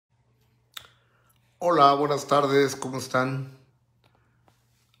Hola, buenas tardes, ¿cómo están?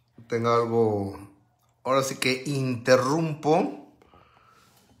 Tengo algo, ahora sí que interrumpo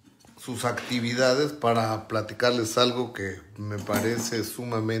sus actividades para platicarles algo que me parece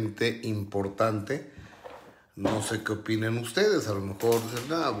sumamente importante. No sé qué opinen ustedes, a lo mejor dicen,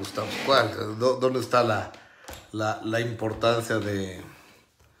 no, Gustavo, ¿cuál? ¿Dónde está la importancia de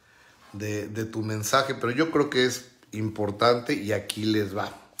tu mensaje? Pero yo creo que es importante y aquí les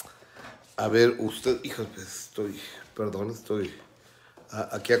va. A ver, usted, híjole, estoy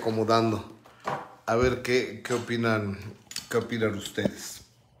aquí acomodando. A ver qué opinan ustedes.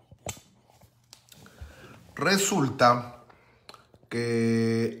 Resulta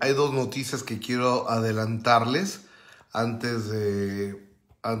que hay dos noticias que quiero adelantarles antes de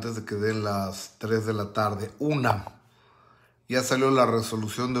que den las 3 de la tarde. Una, ya salió la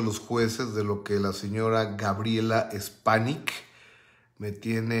resolución de los jueces de lo que la señora Gabriela Spanic me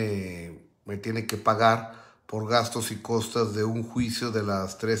tiene que pagar por gastos y costas de un juicio de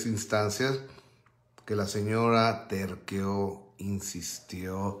las 3 instancias que la señora terqueó,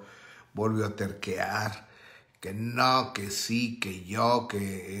 insistió, volvió a terquear, que no, que sí, que yo,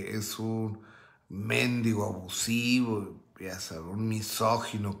 que es un mendigo abusivo, ya sabes, un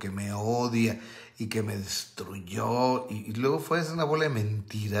misógino que me odia y que me destruyó. Y luego fue a hacer una bola de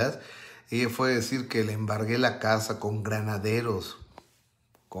mentiras. Ella fue a decir que le embargué la casa con granaderos.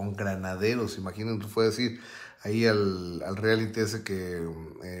 Imagínense, fue a decir ahí al reality ese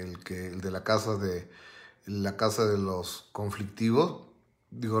el de la casa de los conflictivos,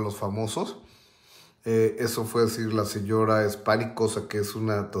 digo los famosos, eso fue a decir la señora Spanic, cosa que es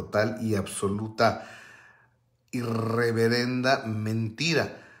una total y absoluta y reverenda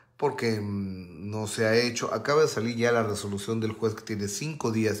mentira, porque no se ha hecho. Acaba de salir ya la resolución del juez que tiene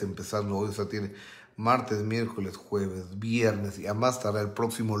 5 días empezando hoy, o sea, tiene martes, miércoles, jueves, viernes y a más tardar el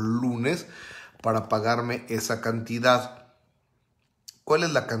próximo lunes para pagarme esa cantidad. ¿Cuál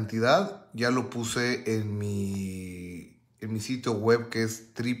es la cantidad? Ya lo puse en mi sitio web, que es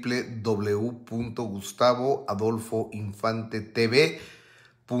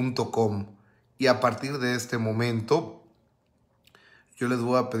www.gustavoadolfoinfantetv.com, y a partir de este momento yo les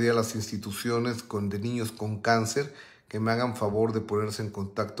voy a pedir a las instituciones de niños con cáncer que me hagan favor de ponerse en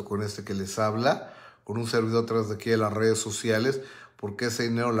contacto con este que les habla, con un servidor tras de aquí de las redes sociales, porque ese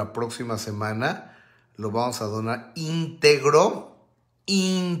dinero la próxima semana lo vamos a donar íntegro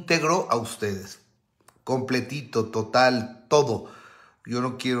a ustedes. Completito, total, todo. Yo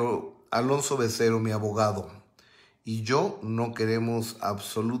no quiero, Alonso Becero, mi abogado, y yo no queremos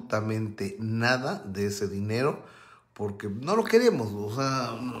absolutamente nada de ese dinero, porque no lo queremos. O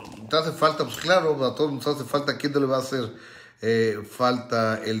sea, te hace falta, pues claro, a todos nos hace falta. ¿A quién no le va a hacer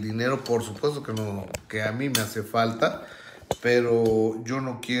falta el dinero? Por supuesto que no, que a mí me hace falta, pero yo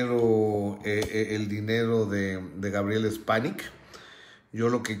no quiero el dinero de Gabriel Spanic. Yo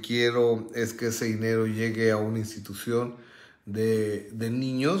lo que quiero es que ese dinero llegue a una institución de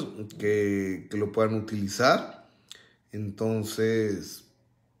niños que lo puedan utilizar. Entonces,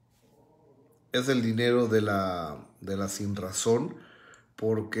 es el dinero de la sin razón,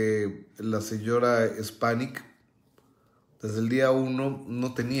 porque la señora Spanic desde el día 1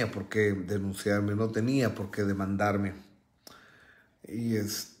 no tenía por qué denunciarme, no tenía por qué demandarme. Y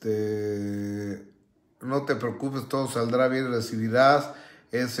no te preocupes, todo saldrá bien, recibirás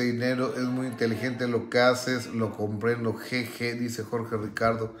ese dinero, es muy inteligente lo que haces, lo comprendo, jeje, dice Jorge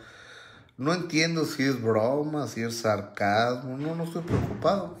Ricardo. No entiendo si es broma, si es sarcasmo, no estoy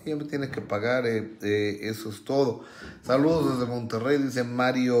preocupado, ella me tiene que pagar, eso es todo. Saludos desde Monterrey, dice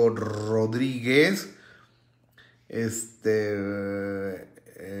Mario Rodríguez,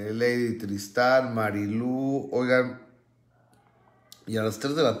 Lady Tristán, Marilú, oigan, y a las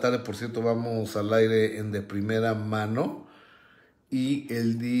 3 de la tarde, por cierto, vamos al aire en De Primera Mano. Y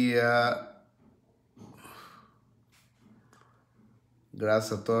el día...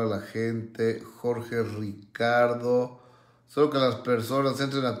 Gracias a toda la gente. Jorge Ricardo. Solo que las personas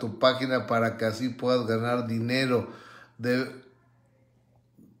entren a tu página para que así puedas ganar dinero.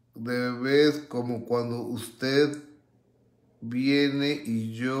 Debes como cuando usted viene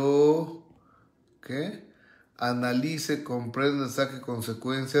y yo... ¿Qué? Analice, comprende, saque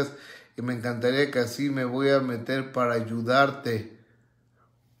consecuencias, y me encantaría que así me voy a meter para ayudarte.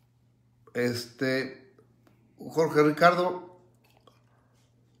 Jorge Ricardo,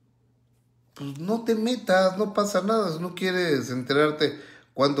 pues no te metas, no pasa nada. Si no quieres enterarte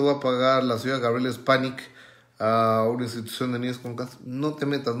cuánto va a pagar la señora Gabriela Spanic a una institución de niños con cáncer, no te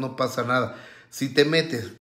metas, no pasa nada. Si te metes